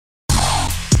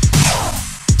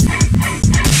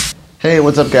Hey,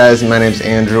 what's up guys? My name's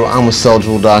Andrew. I'm with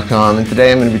selljewel.com, and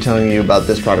today I'm going to be telling you about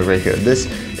this product right here. This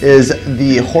is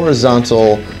the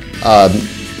horizontal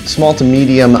small to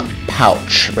medium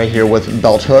pouch right here with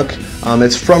belt hook.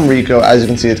 It's from Ricoh. As you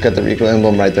can see, it's got the Ricoh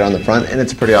emblem right there on the front, and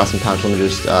it's a pretty awesome pouch. Let me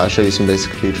just show you some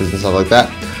basic features and stuff like that.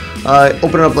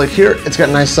 Open it up like here. It's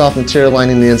got nice soft material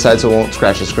lining the inside so it won't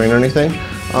scratch the screen or anything.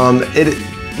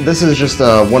 This is just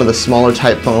one of the smaller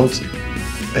type phones,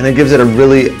 and it gives it a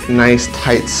really nice,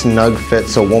 tight, snug fit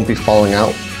so it won't be falling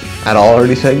out at all or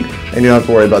anything, and you don't have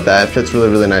to worry about that. It fits really,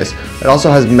 really nice. It also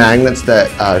has magnets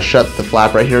that shut the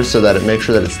flap right here so that it makes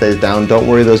sure that it stays down. Don't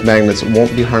worry, those magnets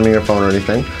won't be harming your phone or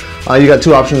anything. You got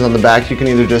two options on the back. You can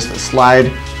either just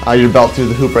slide your belt through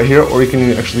the hoop right here, or you can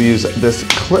actually use this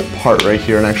clip part right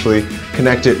here and actually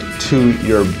connect it to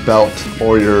your belt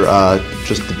or your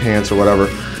just the pants or whatever.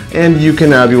 And you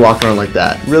can be walking around like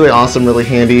that. Really awesome, really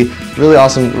handy, really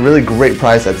awesome, really great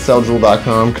price at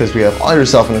selljewel.com because we have all your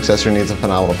cell phone accessory needs at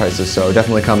phenomenal prices. So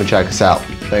definitely come and check us out.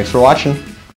 Thanks for watching.